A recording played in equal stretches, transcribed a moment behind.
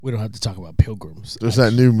We don't have to talk about pilgrims. There's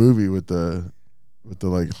that new movie with the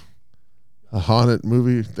like a haunted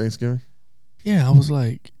movie Thanksgiving. Yeah, I was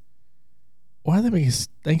like, why are they making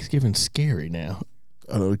Thanksgiving scary now?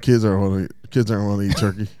 I don't know. Kids aren't want to eat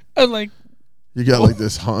turkey. I was like, You got like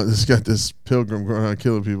this got this pilgrim going around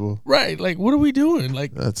killing people. right? Like, what are we doing?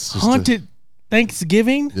 Like, That's just haunted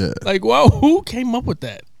Thanksgiving? Yeah. Like, wow, who came up with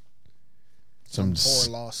that? Some poor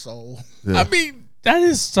lost soul. Yeah. I mean, that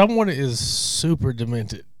is someone is super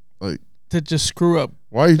demented. Like, to just screw up.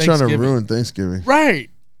 why are you trying to Thanksgiving. ruin Thanksgiving? Right.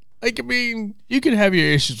 Like, I mean, you can have your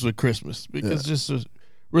issues with Christmas because just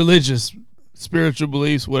religious, spiritual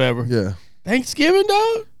beliefs, whatever. Yeah. Thanksgiving,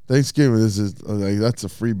 dog? Thanksgiving is like that's a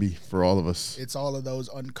freebie for all of us. It's all of those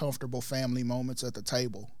uncomfortable family moments at the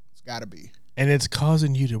table. It's got to be. And it's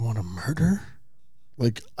causing you to want to murder?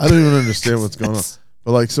 Like, I don't even understand what's going on.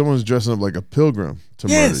 But like someone's dressing up like a pilgrim to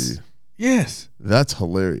murder you. Yes. That's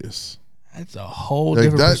hilarious. That's a whole Like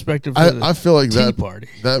different that, perspective for the I feel like Tea Party.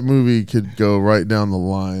 that movie could go right down the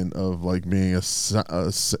line of like being a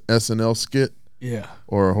SNL skit Yeah.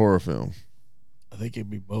 or a horror film. I think it'd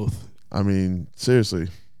be both. I mean, seriously.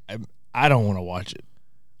 I don't want to watch it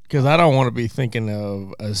because I don't want to be thinking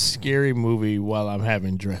of a scary movie while I'm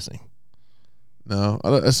having dressing. No,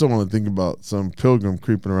 I still want to think about some pilgrim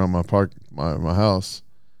creeping around my house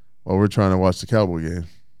while we're trying to watch the Cowboy game.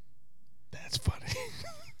 That's funny.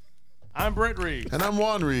 I'm Brett Reeves. And I'm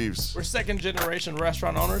Juan Reeves. We're second-generation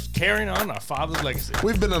restaurant owners carrying on our father's legacy.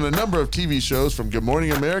 We've been on a number of TV shows from Good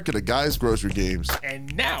Morning America to Guy's Grocery Games.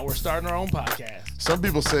 And now we're starting our own podcast. Some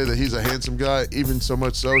people say that he's a handsome guy, even so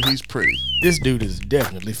much so he's pretty. This dude is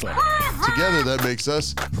definitely funny. Together, that makes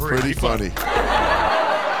us pretty funny.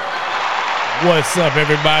 What's up,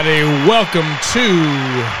 everybody? Welcome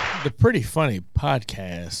to the Pretty Funny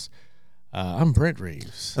Podcast. I'm Brent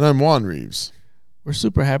Reeves. And I'm Juan Reeves. We're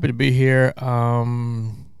super happy to be here.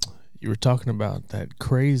 You were talking about that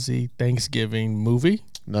crazy Thanksgiving movie.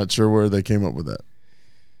 Not sure where they came up with that.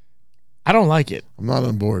 I don't like it. I'm not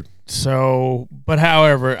on board. So, but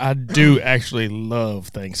however, I do actually love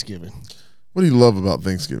Thanksgiving. What do you love about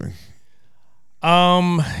Thanksgiving?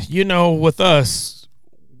 With us,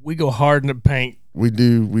 we go hard in the paint. We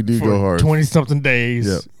do go hard. 20-something days.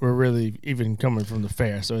 Yep. We're really even coming from the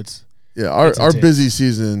fair, so it's our busy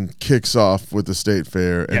season kicks off with the state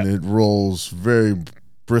fair, and Yep. it rolls very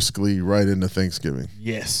briskly right into Thanksgiving.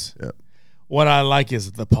 yes. Yep. What I like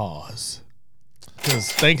is the pause,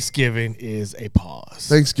 because Thanksgiving is a pause.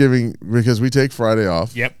 Thanksgiving, because we take Friday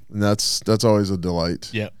off. Yep. And that's always a delight.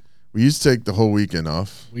 Yep. We used to take the whole weekend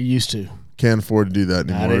off. We used to. Can't afford to do that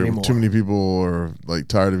Not anymore. anymore. Too many people are like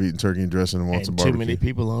tired of eating turkey and dressing and want some And barbecue. too many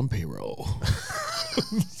people on payroll.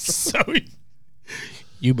 So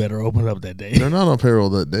you better open up that day. They're not on payroll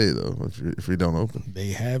that day though. If we don't open. They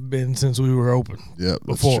have been since we were open. Yep.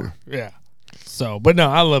 That's Before. true. Yeah. So, but no,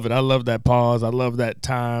 I love it. I love that pause. I love that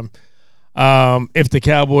time. If the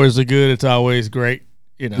Cowboys are good, it's always great,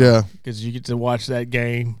 Yeah. because you get to watch that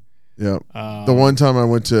game. Yep. The one time I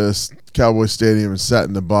went to Cowboy Stadium and sat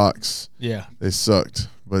in the box, Yeah. they sucked,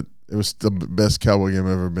 but it was the best Cowboy game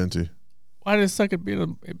I've ever been to. Why did it suck at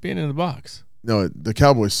being in the box? No, the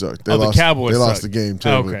Cowboys sucked. They The lost. Cowboys They lost sucked. the game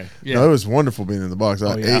terribly. Okay, yeah. No, it was wonderful being in the box.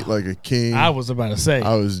 I yeah. ate like a king. I was about to say,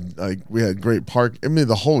 I was like, we had great park. I mean,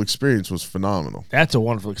 the whole experience was phenomenal. that's a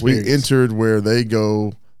wonderful experience. We entered where they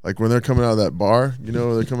go, like when they're coming out of that bar.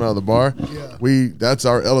 They're coming out of the bar. Yeah. That's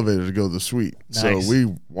our elevator to go to the suite. Nice. So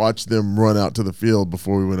we watched them run out to the field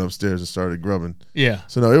before we went upstairs and started grubbing. Yeah.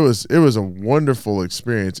 So no, it was a wonderful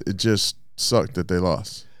experience. It just sucked that they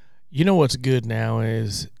lost. You know what's good now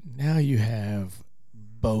is now you have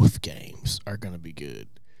both games are going to be good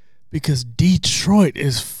because Detroit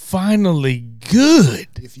is finally good.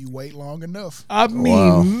 If you wait long enough. I mean,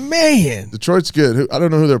 Wow. man, Detroit's good. I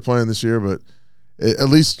don't know who they're playing this year, but at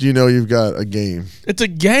least you've got a game. it's a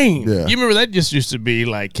game. Yeah. You remember that just used to be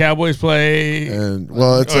like Cowboys play. And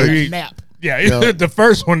well, it's Oh, like you- Nap. Yeah, the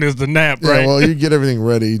first one is the nap, yeah, right? well, you get everything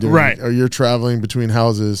ready, Right. Or you're traveling between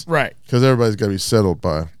houses, right, because everybody's got to be settled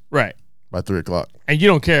by right. 3:00. And you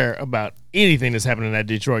don't care about anything that's happening in that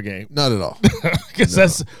Detroit game Not at all. because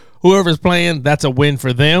that's whoever's playing. That's a win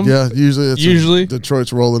for them. Yeah, usually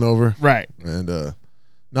Detroit's rolling over, Right. and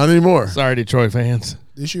not anymore. Sorry, Detroit fans.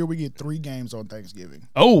 This year we get 3 games on Thanksgiving.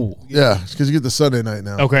 Oh. Yeah, because you get the Sunday night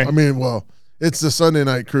now. Okay. I mean, well, it's the Sunday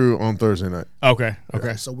night crew on Thursday night, Okay.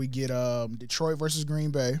 Okay. So we get Detroit versus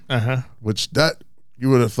Green Bay. which that you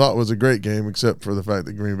would have thought was a great game, except for the fact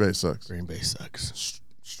that Green Bay sucks. Green Bay sucks.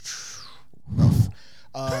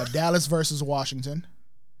 Dallas versus Washington.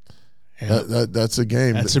 Yeah. That's a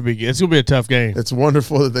game. It's gonna be a tough game. It's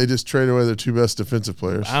wonderful that they just traded away their two best defensive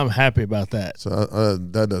players. I'm happy about that. So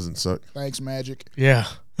that doesn't suck. Thanks, Magic. Yeah.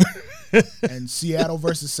 And Seattle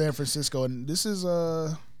versus San Francisco, and this is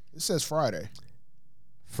it says Friday.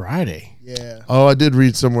 Friday. Yeah. Oh, I did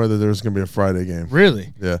read somewhere that there was going to be a Friday game.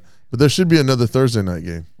 Really? Yeah, but there should be another Thursday night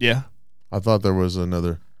game. Yeah. I thought there was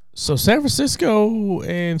another. So San Francisco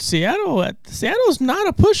and Seattle's not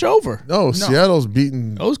a pushover. No, Seattle's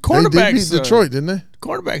beaten. Those They cornerbacks. did beat Detroit, didn't they?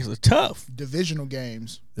 Cornerbacks are tough. Divisional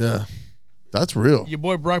games. Yeah, that's real. Your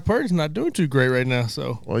boy Brock Purdy's not doing too great right now.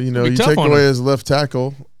 So Well, you It'll be you tough take on away him. his left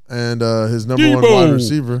tackle and his number one Debo. wide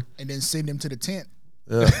receiver. And then send him to the tent.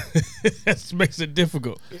 Yeah, that makes it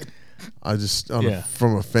difficult. I just Yeah.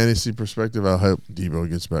 from a fantasy perspective, I hope Debo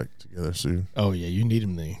gets back together soon. Oh yeah, you need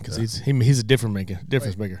him then because he's a difference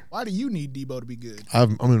maker. Why do you need Debo to be good?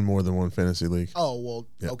 I'm in more than one fantasy league, Oh well,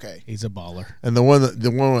 Yeah. okay. He's a baller. and the one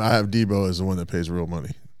I have Debo is the one that pays real money.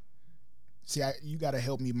 See, you got to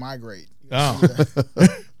help me migrate. Oh.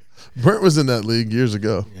 Brent was in that league years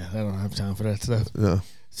ago. Yeah, I don't have time for that stuff. Yeah,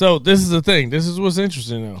 So this is the thing. This is what's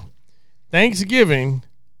interesting though. Thanksgiving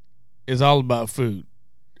is all about food.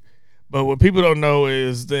 But what people don't know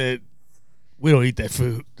is that we don't eat that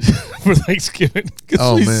food for Thanksgiving because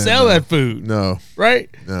Oh, we man, sell no. that food, no, right?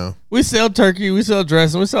 no. We sell turkey, we sell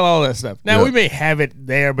dressing, we sell all that stuff. Now, Yeah. we may have it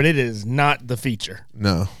there, but it is not the feature.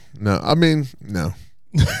 No. I mean, no.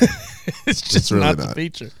 It's just really not the not.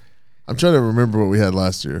 feature. I'm trying to remember what we had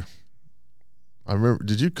last year. I remember.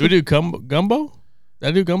 Did you We cook? do gumbo? Did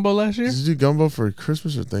I do gumbo last year? Did you do gumbo for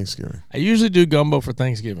Christmas or Thanksgiving? I usually do gumbo for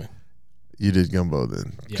Thanksgiving. You did gumbo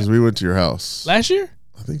then, because Yeah. we went to your house. Last year?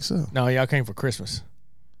 I think so. No, y'all came for Christmas.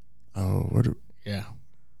 Oh, Yeah.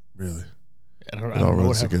 really? I don't It all know what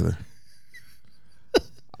runs happened. together.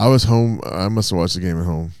 I was home. I must have watched the game at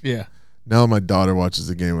home. Yeah. Now my daughter watches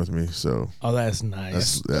the game with me, so Oh, that's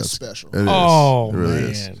nice. That's special. It is. Oh, It really man.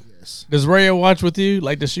 is. Yes. Does Raya watch with you?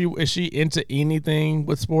 Like, is she into anything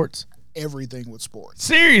with sports? Everything with sports.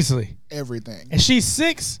 Seriously? Everything. And she's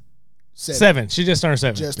 6? Seven. 7. She just turned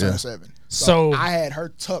 7. Just Yeah. turned 7. So- I had her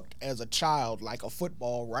tucked as a child like a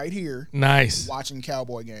football right here Nice. watching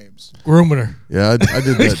Cowboy games. Grooming her. Yeah, I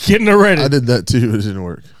did that. Getting her ready. I did that too, but it didn't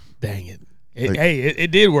work. Dang it. Like-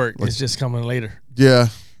 It did work. It's just coming later.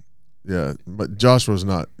 Yeah, but Josh was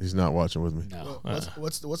not. He's not watching with me. No.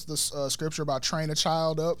 What's the scripture about train a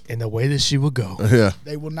child up? In the way that she would go. Yeah.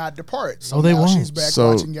 They will not depart. So Oh, they now won't. she's back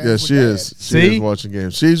So watching games yeah, with she Dad. is. She See? is watching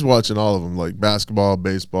games. She's watching all of them, like basketball,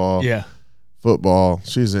 baseball, Yeah. football.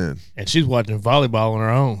 She's in And she's watching volleyball on her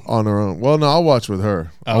own. on her own. Well, no, I'll watch with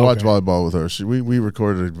her. Oh, I'll watch okay. volleyball with her. We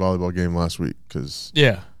recorded a volleyball game last week because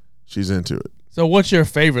Yeah. she's into it. So what's your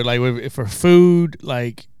favorite? Like for food,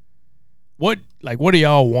 what do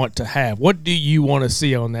y'all want to have? What do you want to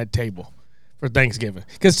see on that table for Thanksgiving?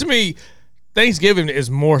 Because to me, Thanksgiving is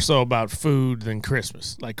more so about food than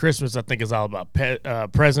Christmas. Like Christmas, I think is all about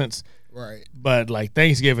presents, Right. but like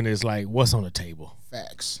Thanksgiving is like what's on the table,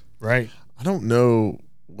 Facts. right? I don't know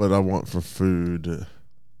what I want for food.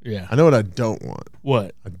 Yeah. I know what I don't want.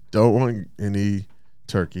 What? I don't want any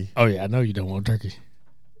turkey. Oh yeah, I know you don't want turkey,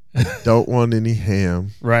 Don't want any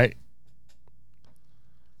ham. right?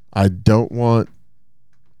 I don't want.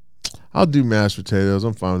 I'll do mashed potatoes.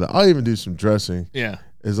 I'm fine with that. I'll even do some dressing Yeah.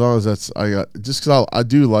 as long as that's just because I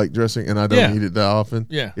do like dressing and I don't Yeah. eat it that often.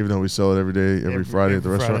 Yeah. Even though we sell it every day, every Friday at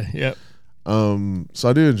the Friday. restaurant. Yep. So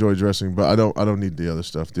I do enjoy dressing, but I don't need the other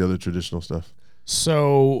stuff, the other traditional stuff.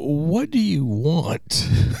 So what do you want?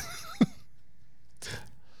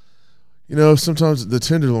 You know, sometimes the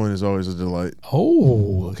tenderloin is always a delight.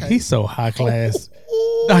 Oh, he's so high class.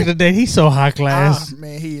 Dr. Day, he's so high class.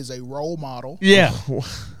 Man, he is a role model. Yeah.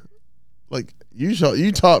 Like you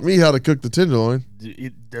taught me how to cook the tenderloin.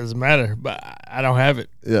 It doesn't matter, but I don't have it.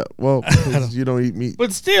 Yeah, well, 'cause you don't eat meat.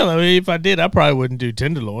 But still, I mean, if I did, I probably wouldn't do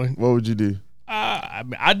tenderloin. What would you do? I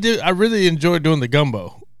mean, I do. I really enjoy doing the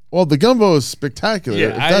gumbo. Well, the gumbo is spectacular.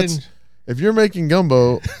 Yeah, If you're making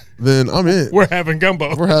gumbo, then I'm in. We're having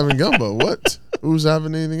gumbo. We're having gumbo. What? Who's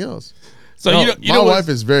having anything else? So No, you my know wife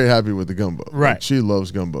is very happy with the gumbo. Right. Like, she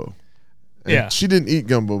loves gumbo. And Yeah. she didn't eat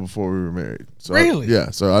gumbo before we were married. So Really?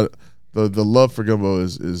 the love for gumbo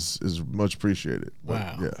is much appreciated. But,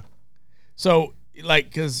 Wow. Yeah. So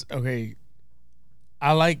because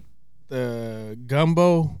I like the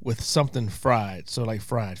gumbo with something fried. So like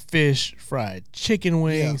fried fish, fried chicken Yeah,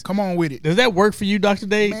 wings. come on with it. Does that work for you, Dr.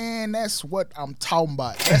 Day? Man, that's what I'm talking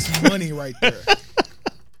about. That's money right there.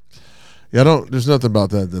 Yeah, there's nothing about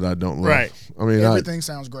that I don't love. Right. I mean, Everything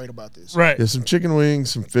sounds great about this. Right. some chicken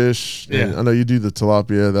wings, some fish. Yeah. And I know you do the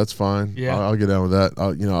tilapia. That's fine. Yeah. I'll get down with that.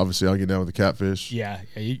 Obviously I'll get down with the catfish. Yeah.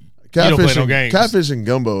 don't play no and, games. catfish and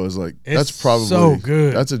gumbo is like It's that's probably so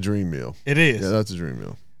good. That's a dream meal. It is. Yeah, that's a dream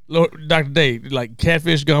meal. Look, Dr. Dave, like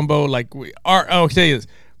catfish gumbo, I'll tell you this.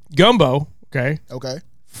 Gumbo, okay, Okay.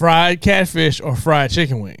 fried catfish or fried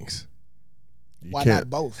chicken wings. You Why can't. not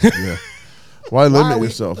both? Yeah. Why Why limit are we-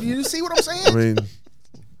 yourself? You see what I'm saying? I mean,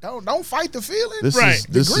 don't fight the feeling. this Right. is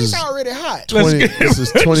the this grease is already hot. 20. This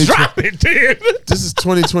is 20. Drop it, dude. This is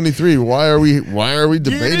 2023. Why are we Get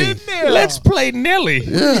debating? in there. Let's play Nelly.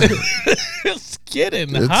 Yeah, It's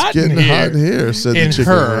getting it's hot getting in here. hot in here. Said In the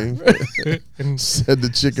chicken her. wing. Said the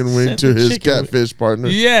chicken wing Said to the his chicken wing. catfish partner.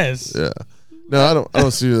 Yes. Yeah. No, I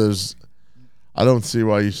don't see I don't see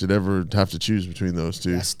why you should ever have to choose between those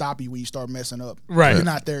two. I stop you when you start messing up. Right. You're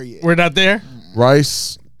not there yet. We're not there?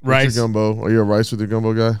 Rice with Rice. your gumbo. Are you a rice with your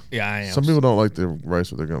gumbo guy? Yeah, I am. Some people don't like the rice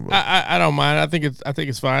with their gumbo. I don't mind. I think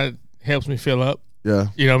it's fine. It helps me fill up. Yeah.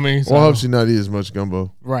 You know what I mean? Well, it helps you not eat as much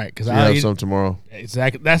gumbo. Right, because You I'll have eat some tomorrow.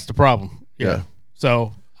 exactly. That's the problem. Yeah. Yeah.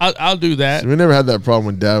 So I'll do that. So we never had that problem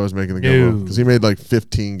when Dad was making the gumbo No. because he made like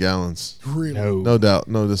 15 gallons. Really? No doubt.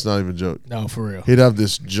 No, that's not even a joke. No, for real. He'd have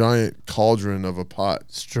this giant cauldron of a pot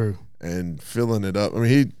It's true. and filling it up. I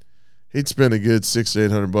mean, he'd spend a good $600 to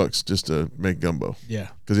 $800 just to make gumbo Yeah.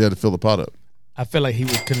 because he had to fill the pot up. I feel like he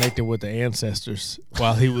was connected with the ancestors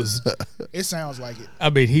while he was. It sounds like it. I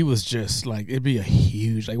mean, he was just like it'd be a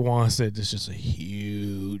huge. Like Juan said, it's just a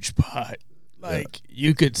huge pot. Like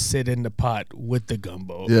you could sit in the pot with the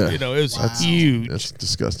gumbo. Yeah. You know, it was Wow. huge. That's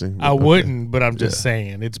disgusting. I but okay. wouldn't, but I'm just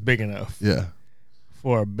saying it's big enough Yeah.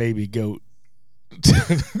 for a baby goat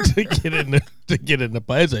to get in the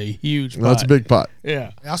pot. It's a huge pot. No, it's a big pot.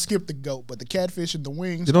 Yeah. I'll skip the goat, but the catfish and the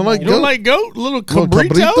wings. You don't come like on. You don't like goat? Little Little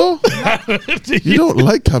cabrito? You don't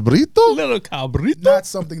like cabrito? Little cabrito? Not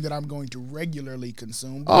something that I'm going to regularly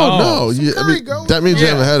consume. Oh, Oh, no. some I curry mean, goat. that means you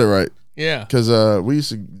Yeah. haven't had it right. Yeah.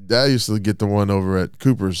 Because Dad used to get the one over at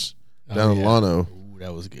Cooper's down in yeah. Lano. Ooh,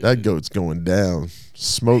 that was good. That goat's going down.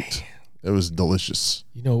 Smoked. It was delicious.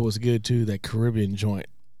 You know what was good too? That Caribbean joint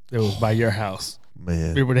that was by your house. Man.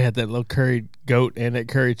 Remember they had that little curried goat and that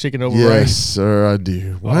curried chicken over Yes, rice? sir, I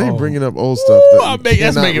do. Why are you Oh. bringing up old stuff? Ooh, That that's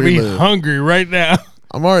cannot making me relive? hungry right now.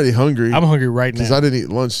 I'm already hungry I'm hungry right because now. I didn't eat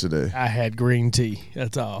lunch today. I had green tea.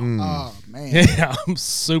 That's all. Oh man. Yeah, I'm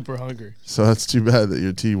super hungry. So that's too bad that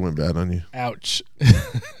your tea went bad on you. Ouch.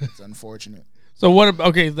 It's unfortunate. So what?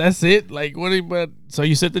 Okay, that's it. Like what? But so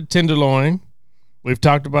you said the tenderloin. We've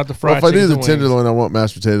talked about the Well, fried. if I do chickens the and wings. tenderloin, I want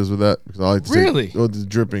mashed potatoes with that because I like to Really? take the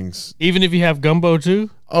drippings. Even if you have gumbo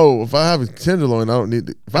too. Oh, if I have a tenderloin, I don't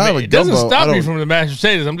need. If I have a it gumbo, doesn't I stop don't. you from the mashed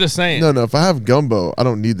potatoes. I'm just saying. No, if I have gumbo, I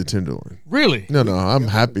don't need the tenderloin. Really. No, I'm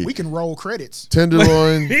happy. We can roll credits.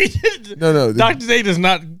 Tenderloin. no. Dr. Zayt is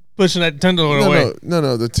not pushing that tenderloin away.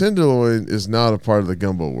 No. The tenderloin is not a part of the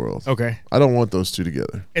gumbo world. Okay. I don't want those two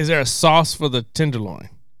together. Is there a sauce for the tenderloin?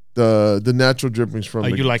 The natural drippings from Oh,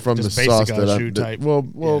 the you like from the just basic sauce au that I jus type? well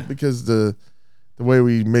Yeah. because the way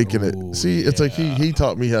we making Ooh, it. See, it's like he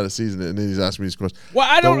taught me how to season it, and then he's asking me these questions. Well,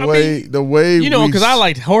 I don't. The way you know, we because I s-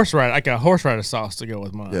 like horse rider, like a horse rider sauce to go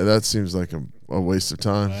with mine. Yeah, that seems like a waste of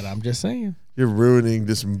time. But I'm just saying. You're ruining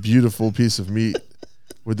this beautiful piece of meat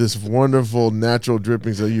with this wonderful natural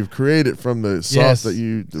drippings that you've created from the sauce Yes. that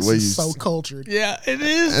the This way you is so cultured. Yeah, it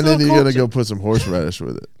is. and then you're gonna go put some horseradish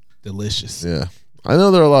with it. delicious. Yeah, I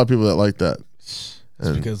know there are a lot of people that like that. It's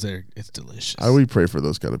And because it's delicious. we pray for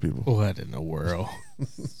those kind of people. What in the world?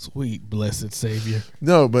 Sweet blessed Savior.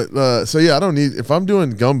 No, but so yeah, I don't need if I'm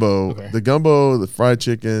doing gumbo, Okay. the gumbo, the fried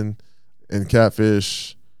chicken, and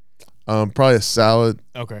catfish. Probably a salad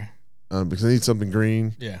Okay. because I need something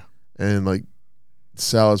green, Yeah. and like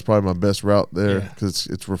salad's probably my best route there Yeah. because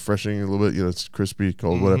it's refreshing a little bit. You know, it's crispy,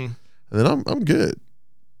 cold, whatever. Mhm. And then I'm good.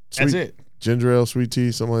 That's Sweet it. ginger ale, sweet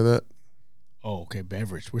tea, something like that. Oh, okay.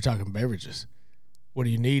 Beverage. We're talking beverages. What do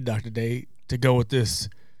you need, Dr. Day, to go with this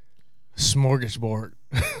smorgasbord?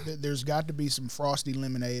 There's got to be some frosty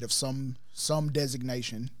lemonade of some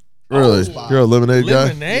designation. Really, Oh. you're a lemonade guy.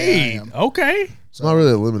 Lemonade. Yeah, I am. Okay. It's not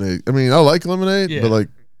really a lemonade. I mean, I like lemonade, Yeah. but like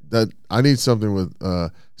that, I need something with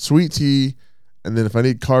sweet tea, and then if I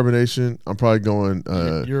need carbonation, I'm probably going.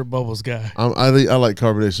 You're a bubbles guy. I like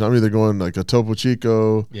carbonation. I'm either going like a Topo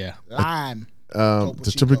Chico. Yeah. Lime. The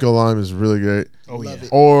Chico. typical lime is really great. Oh, Love yeah. it.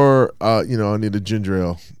 Or I need a ginger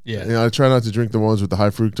ale. Yeah. You know, I try not to drink the ones with the high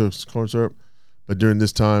fructose corn syrup, but during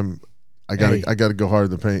this time, I Hey. gotta go hard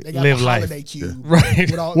in the paint. They got Live the life. holiday cube. Right.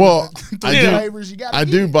 With all, Well, with the I do- flavors you got. I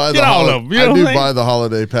do buy Get the all holi- of 'em, you know I what do I'm buy the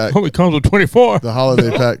holiday pack. Oh, it comes with 24. The holiday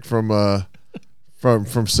pack from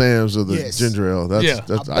Sam's of the Yes. ginger ale. That's Yeah.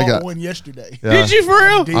 that's I I bought got. one yesterday. Yeah. Did you for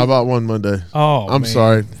real? Did. I bought one Monday. Oh, I'm man.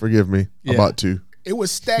 sorry. Forgive me. Yeah. I bought two. It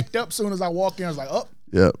was stacked up. Soon as I walked in, I was like, "Oh,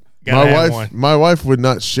 Yep. My wife would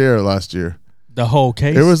not share last year. The whole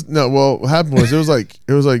case. It was no. Well, what happened was it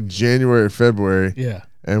was like January or February. Yeah.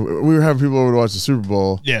 And we were having people over to watch the Super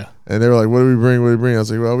Bowl. Yeah. And they were like, "What do we bring? What do we bring?" I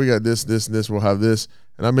was like, "Well, we got this, this, and this. We'll have this."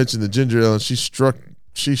 And I mentioned the ginger ale, and she struck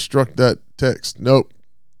that text. Nope.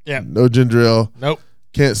 Yeah. No ginger ale. Nope.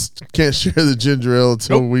 Can't share the ginger ale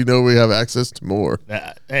until we know we have access to more.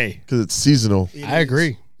 Hey, because it's seasonal. I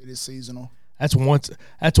agree. It is seasonal. That's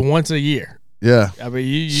once a year. Yeah. I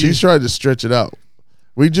mean, she tried to stretch it out.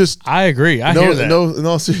 I agree. I hear that. No, in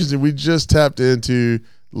all seriousness, we just tapped into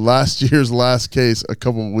last year's last case a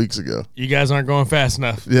couple of weeks ago. You guys aren't going fast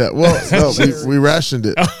enough. Yeah. Well, no, we rationed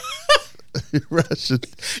it. You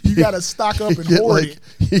got to stock up and hoard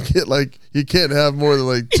it. You can't have more than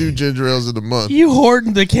like 2 ginger ales in a month. You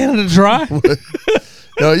hoarding the Canada Dry?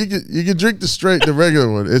 No, you can drink the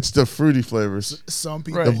regular one. It's the fruity flavors. Some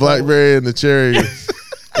people, the blackberry and the cherry,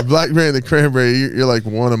 the blackberry and the cranberry. You're like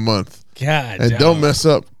one a month. God, and don't mess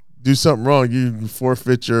up. Do something wrong, you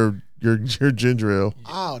forfeit your ginger ale.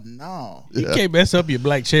 Oh no! You can't mess up your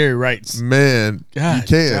black cherry rights. Man, God, you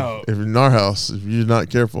can if in our house if you're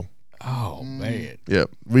not careful. Oh man. Yeah,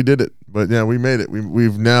 we did it, but yeah, we made it.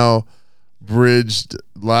 We've now bridged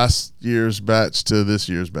last year's batch to this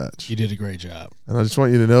year's batch. You did a great job, and I just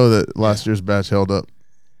want you to know that last year's batch held up.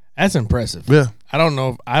 That's impressive. Yeah, I don't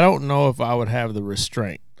know if I would have the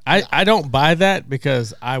restraint. I don't buy that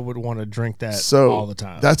because I would want to drink that all the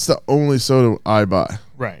time. That's the only soda I buy.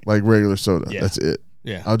 Right. Like regular soda. Yeah. That's it.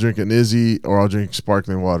 Yeah. I'll drink an Izzy or I'll drink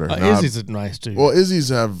sparkling water. Izzy's are nice too. Well, Izzy's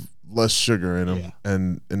have less sugar in them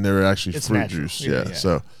and they're actually fruit natural. juice. Yeah.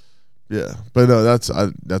 So, yeah. But no, that's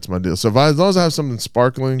my deal. So as long as I have something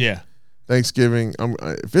sparkling, Thanksgiving,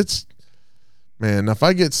 if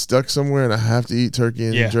I get stuck somewhere and I have to eat turkey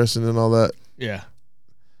and dressing and all that,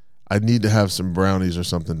 I need to have some brownies or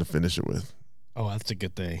something to finish it with. Oh, that's a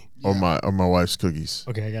good thing. Or my wife's cookies.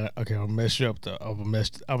 Okay, I'll mess you up. I'm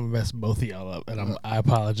gonna mess both of y'all up, and I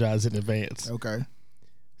apologize in advance. Okay.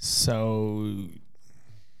 So,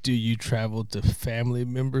 do you travel to family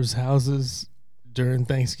members' houses during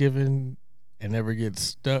Thanksgiving and ever get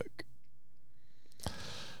stuck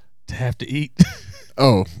to have to eat?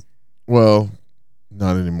 Oh, well,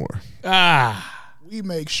 not anymore. We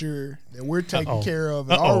make sure that we're taken care of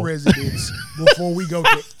at our residence before we go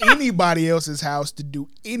to anybody else's house to do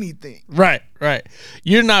anything. Right.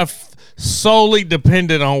 You're not solely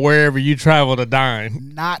dependent on wherever you travel to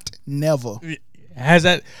dine. Never.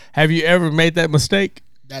 Have you ever made that mistake?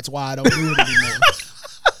 That's why I don't do it anymore.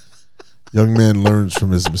 Young man learns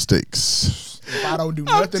from his mistakes. If I don't do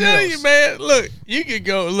nothing else. I'm telling you, man, look, you can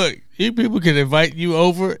go, you people can invite you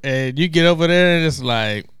over and you get over there and it's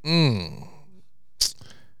like,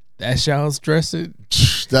 that's y'all's dressing?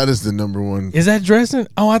 That is the number one. Is that dressing?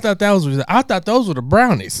 Oh, I thought those were the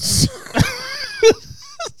brownies.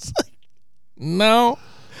 No,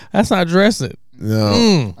 that's not dressing.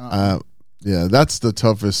 No. Yeah, that's the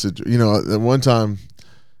toughest situation. You know, the one time,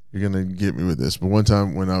 you're going to get me with this, but one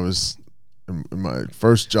time when I was in my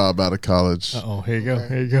first job out of college. Here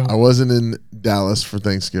you go. I wasn't in Dallas for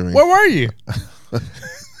Thanksgiving. Where were you?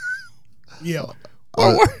 Yeah.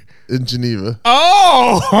 In Geneva.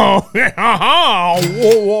 Oh,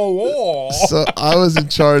 whoa. So I was in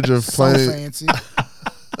charge of planning. So fancy.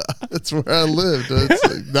 That's where I lived. It's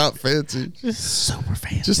like not fancy. Just super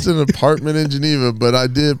fancy. Just an apartment in Geneva, but I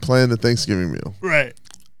did plan the Thanksgiving meal. Right.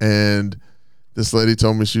 And this lady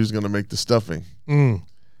told me she was going to make the stuffing. And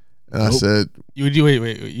I said,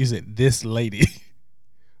 wait. You said this lady.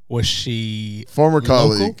 Was she former local?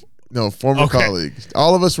 colleague? No, former colleague.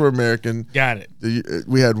 All of us were American. Got it.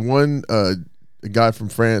 We had one a guy from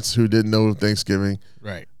France who didn't know Thanksgiving.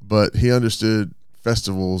 Right. But he understood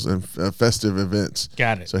festivals and festive events.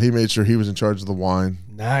 Got it. So he made sure he was in charge of the wine.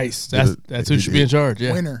 Nice. That's who should be in charge.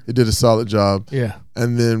 Yeah. Winner. He did a solid job. Yeah.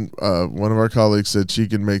 And then one of our colleagues said she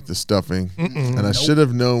could make the stuffing. And I should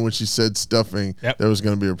have known when she said stuffing there was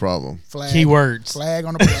going to be a problem. Keywords. Flag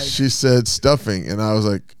on the plate. She said stuffing. And I was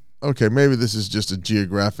like, okay, maybe this is just a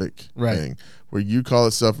geographic thing where you call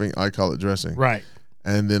it stuffing, I call it dressing. Right.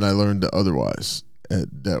 And then I learned otherwise.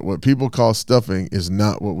 That what people call stuffing is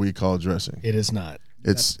not what we call dressing. It is not.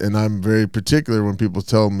 And I'm very particular when people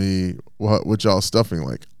tell me what y'all stuffing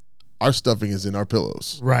like. Our stuffing is in our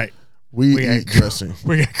pillows. Right. We eat dressing.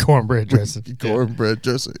 We got cornbread dressing. Cornbread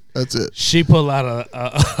dressing. That's it. She pull out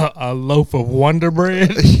a loaf of Wonder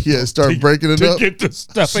Bread. Yeah, start breaking it up. To get the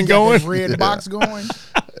stuffing She got going. this red box going.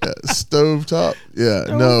 Stove top. Yeah.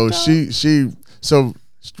 No, she so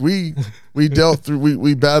we dealt through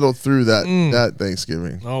we battled through that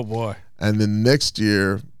Thanksgiving. Oh boy. And then next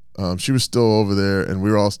year, she was still over there and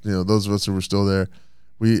we were all those of us who were still there,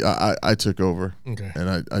 I took over. Okay.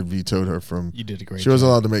 And I vetoed her from. You did a great She was job.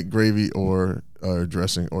 allowed to make gravy or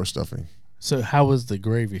dressing or stuffing. So how was the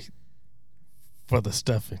gravy for the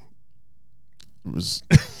stuffing? It was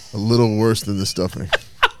a little worse than the stuffing.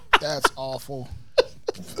 That's awful.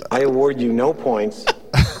 I award you no points,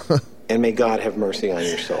 and may God have mercy on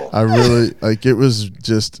your soul. I really it was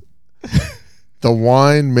just the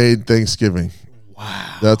wine made Thanksgiving.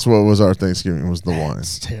 Wow. That's what was our Thanksgiving, was the wine.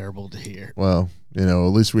 It's terrible to hear. Well, at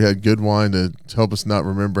least we had good wine to help us not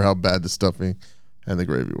remember how bad the stuffing and the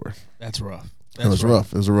gravy were. That's rough. It was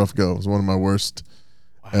rough. It was a rough go. It was one of my worst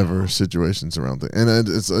ever situations around it. And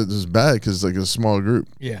it's bad because it's a small group.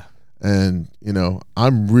 Yeah. And,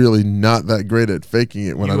 I'm really not that great at faking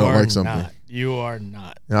it when I don't like something. Not. You are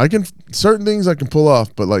not. Certain things I can pull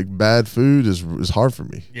off, but bad food is hard for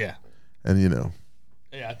me. Yeah. And,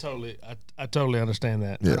 Yeah, I totally understand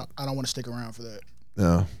that. Yeah. I don't want to stick around for that.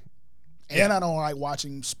 No. And I don't like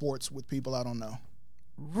watching sports with people I don't know.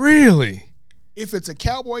 Really? If it's a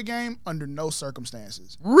Cowboy game, under no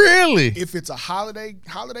circumstances. Really? If it's a holiday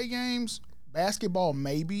games, basketball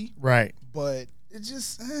maybe, Right. but it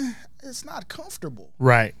just it's not comfortable.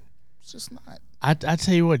 Right. It's just not. I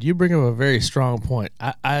tell you what, you bring up a very strong point.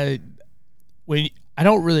 I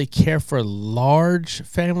don't really care for large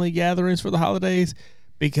family gatherings for the holidays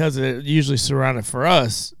because they're usually surrounded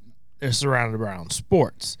they're surrounded around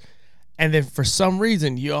sports. And then for some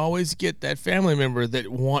reason, you always get that family member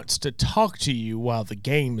that wants to talk to you while the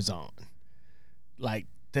game is on.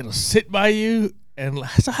 That'll sit by you and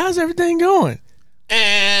so how's everything going?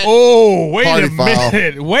 Oh, wait Party a foul.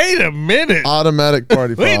 minute. Wait a minute. Automatic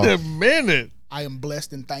party foul. Wait a minute. I am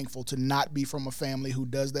blessed and thankful to not be from a family who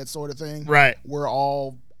does that sort of thing. Right. We're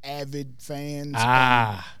all avid fans.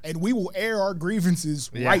 And we will air our grievances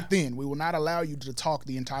right then. We will not allow you to talk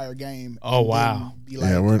the entire game. Oh, and wow.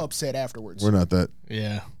 then be upset afterwards. We're not that.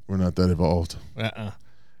 Yeah. We're not that evolved. Uh-uh.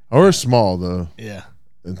 We're small though. Yeah.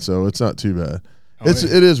 And so it's not too bad. Oh,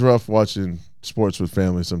 It is rough watching sports with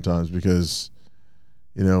family sometimes because,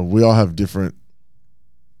 we all have different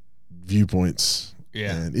viewpoints.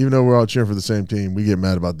 Yeah. And even though we're all cheering for the same team, we get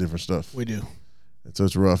mad about different stuff. We do. And so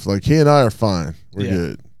it's rough. He and I are fine. We're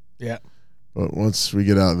good. Yeah. But once we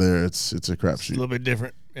get out there, it's a It's a crapshoot. little bit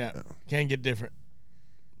different. Yeah. Can get different.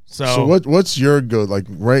 So what's your go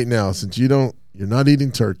right now, since you're not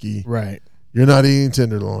eating turkey, Right. you're not eating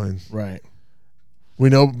tenderloin. Right. We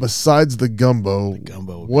know besides the gumbo,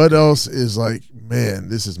 what else is man,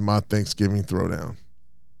 this is my Thanksgiving throwdown.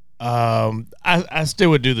 I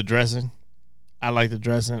still would do the dressing. I like the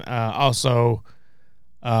dressing. Also,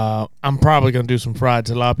 I'm probably gonna do some fried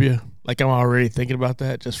tilapia. I'm already thinking about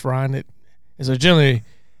that, just frying it. And so generally,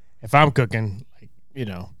 if I'm cooking,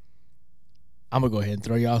 I'm gonna go ahead and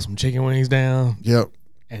throw y'all some chicken wings down. Yep.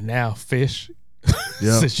 And now fish.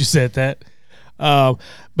 Yep. Since you said that. But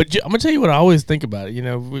I'm gonna tell you what I always think about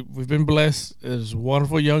it. We've been blessed. There's a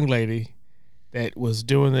wonderful young lady that was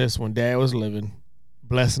doing this when Dad was living,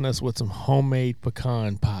 blessing us with some homemade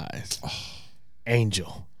pecan pies. Oh.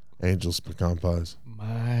 Angel's pecan pies.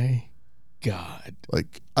 My God.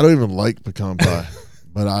 I don't even like pecan pie,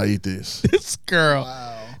 but I eat this. This girl.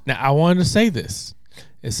 Wow. Now, I wanted to say this.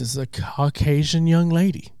 This is a Caucasian young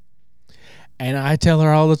lady. And I tell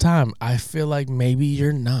her all the time, I feel like maybe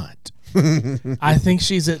you're not. I think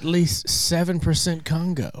she's at least 7%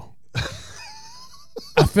 Congo.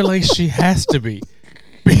 I feel like she has to be.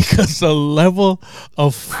 Because the level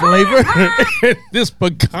of flavor in this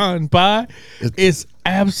pecan pie is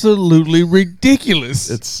absolutely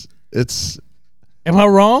ridiculous. It's Am I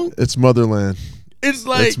wrong? It's motherland.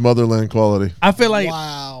 It's motherland quality. I feel like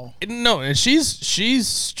wow. No, and she's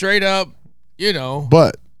straight up,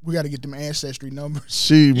 But we got to get them ancestry numbers.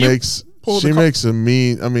 She makes a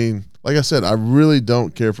mean. I mean, like I said, I really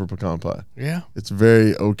don't care for pecan pie. Yeah, it's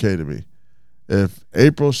very okay to me. If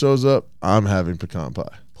April shows up, I'm having pecan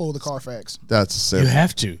pie. Pull the Carfax. That's simple. You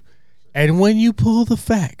have to. And when you pull the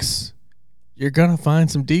facts, you're going to find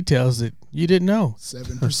some details that you didn't know.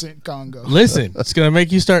 7% Congo. Listen, it's going to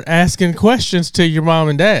make you start asking questions to your mom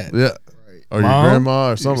and dad. Yeah. Right. Or your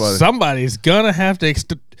grandma or somebody. Somebody's going to have to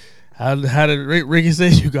how did Ricky say?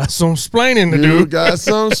 You got some splaining to do. You got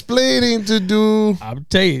some splaining to do. I'll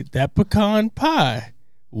tell you, that pecan pie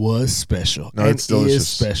was special. No, it's delicious. Is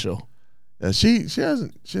special. Yeah, she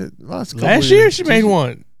hasn't. Last year she made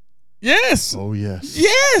one. Yes. Oh yes.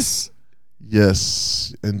 Yes.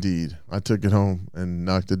 Yes, indeed. I took it home and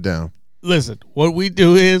knocked it down. Listen, what we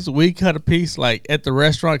do is we cut a piece at the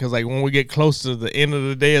restaurant because when we get close to the end of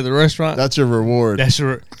the day of the restaurant, that's your reward. That's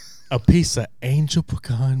a piece of angel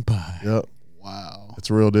pecan pie. Yep. Wow. It's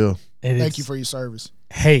a real deal. Thank you for your service.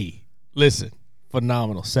 Hey, listen,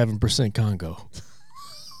 phenomenal. 7% Congo.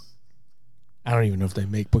 I don't even know if they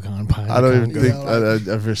make pecan pie. I don't even Congo.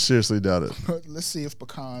 think. I seriously doubt it. Let's see if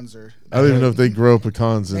pecans are. I don't even know if they grow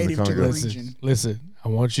pecans in the Native to Congo. the region. Listen, I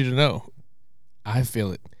want you to know, I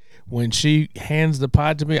feel it. When she hands the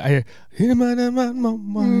pie to me, I hear,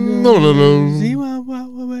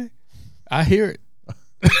 I hear it.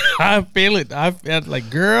 I feel it. I feel like,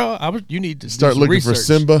 girl, you need to Start do some looking research. for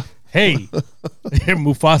Simba. Hey,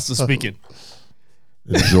 Mufasa speaking.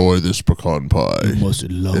 Enjoy this pecan pie. Must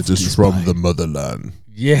love It is this from pie. the motherland.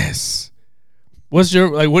 Yes. What's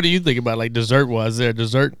your what do you think about dessert wise? Is there a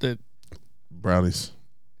dessert that Brownies.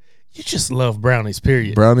 you just love brownies,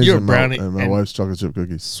 period. Brownies You're a and, brownie my, and my wife's chocolate chip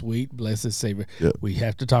cookies. sweet, blessed Savior. Yep. We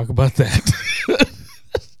have to talk about that.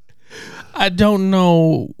 I don't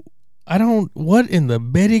know. What in the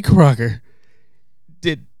Betty Crocker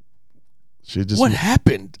did? She just What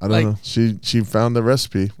happened? I don't know. She found the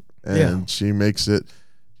recipe and Yeah. she makes it.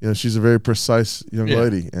 She's a very precise young Yeah.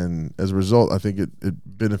 lady, and as a result, I think it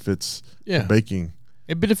benefits Yeah, baking.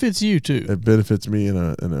 it benefits you too. It benefits me in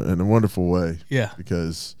a wonderful way Yeah,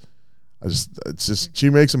 because she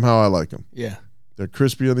makes them how I like them. yeah, They're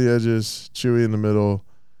crispy on the edges, chewy in the middle.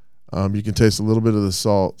 You can taste a little bit of the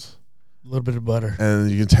salt, a little bit of butter. and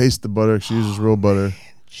you can taste the butter. She uses real butter,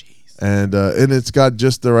 Jeez. and it's got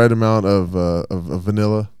just the right amount of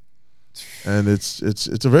vanilla. And it's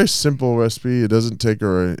a very simple recipe. It doesn't take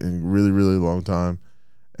her a really, really long time,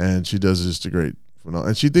 and she does just a great.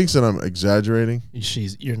 And she thinks that I'm exaggerating,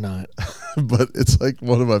 You're not. but it's like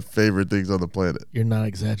one of my favorite things on the planet. You're not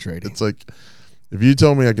exaggerating. It's like if you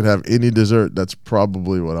told me I could have any dessert, that's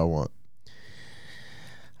probably what I want.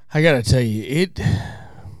 I gotta tell you,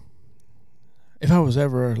 if I was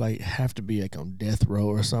ever have to be on death row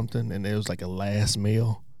or something, and it was a last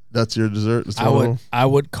meal, That's your dessert. That's I one of would them? I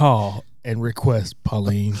would call and request,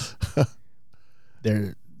 Pauline.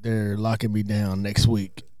 they're locking me down next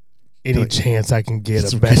week. Any chance I can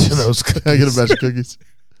get a batch of those cookies? Can I get a batch of cookies?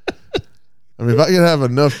 I mean, if I could have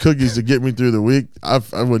enough cookies to get me through the week, I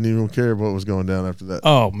wouldn't even care what was going down after that.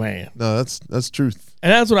 Oh man, No, that's truth.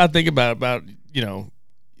 and that's what I think about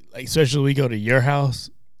especially when we go to your house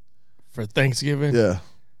for Thanksgiving. Yeah,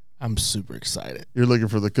 I'm super excited. you're looking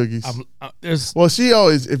for the cookies. There's Well, she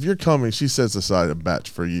always, if you're coming, she sets aside a batch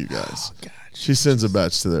for you guys. God, She sends a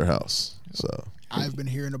batch to their house. So I've been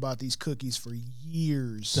hearing about these cookies for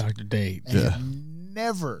years Dr. Dave. and Yeah. have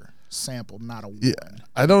never sampled not a one. yeah,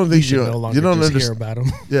 I don't think You you should no longer you don't just hear understand. about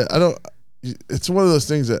them. Yeah, I don't. It's one of those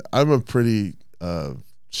things that I'm a pretty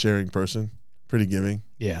sharing person, pretty giving.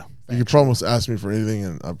 Yeah, You could almost ask me for anything,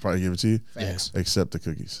 and I'll probably give it to you, Facts. except the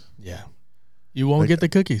cookies. yeah. You won't get the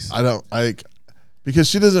cookies. I don't because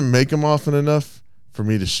she doesn't make them often enough for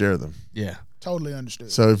me to share them. Yeah. Totally understood.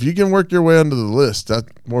 So if you can work your way onto the list, that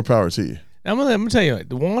more power to you. I'm gonna tell you,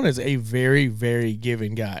 the one is a very, very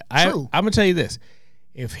giving guy. True. I'm gonna tell you this: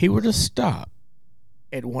 if he were to stop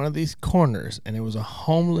at one of these corners and there was a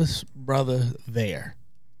homeless brother there,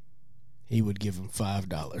 he would give him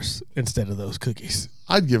 $5 instead of those cookies.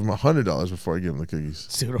 I'd give him $100 before I give him the cookies.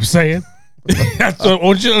 See what I'm saying? That's what I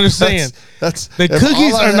want you to understand. That's The if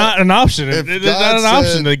cookies all I are had- not an option. if They're God not an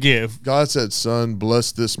option said- to give. God said, "Son,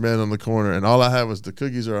 bless this man on the corner," and all I had was the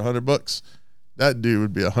cookies are $100. That dude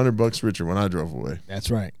would be $100 richer when I drove away. That's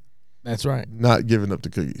right. That's right. Not giving up the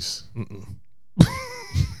cookies.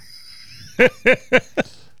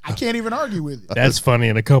 I can't even argue with it. That's funny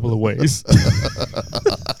in a couple of ways.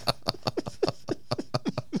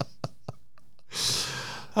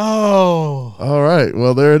 Oh, All right,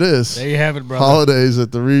 well there it is. there you have it, brother. Holidays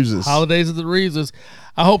at the Reese's. Holidays of the Reeses.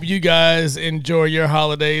 I hope you guys enjoy your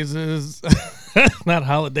holidays. Not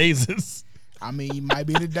holidays. I mean, might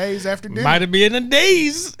be the days after dinner. Might be in the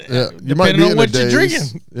days. Yeah, you might depending be on in what the you're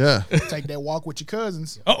days. drinking. Yeah. Take that walk with your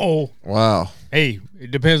cousins. Uh-oh. Wow. Hey,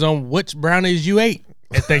 it depends on which brownies you ate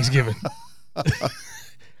at Thanksgiving.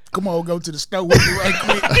 Come on, go to the store with me right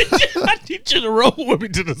quick. I need you to roll with me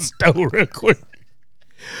to the store real quick.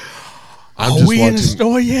 I'm Are just we in the watching-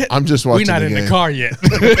 store yet? I'm just We're watching not the in the game. car yet.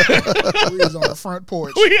 We was on the front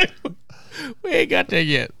porch. we ain't got there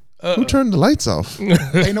yet. Who turned the lights off?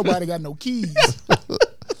 Ain't nobody got no keys.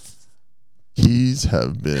 Keys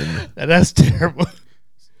have been. That's terrible.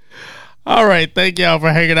 All right. Thank y'all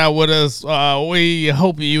for hanging out with us. We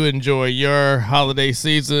hope you enjoy your holiday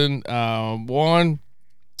season. One,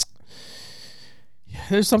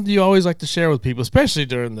 there's something you always like to share with people, especially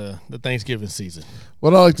during the Thanksgiving season.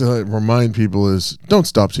 What I like to remind people is don't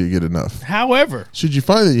stop till you get enough. However, Should you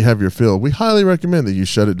find that you have your fill, we highly recommend that you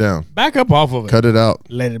shut it down. back up off of it. Cut it out.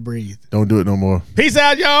 Let it breathe. Don't do it no more. Peace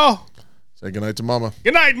out, y'all. Say goodnight to mama.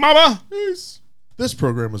 Good night, mama. Peace. This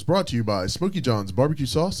program was brought to you by Smokey John's Barbecue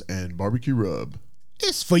Sauce and Barbecue Rub.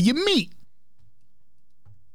 It's for your meat.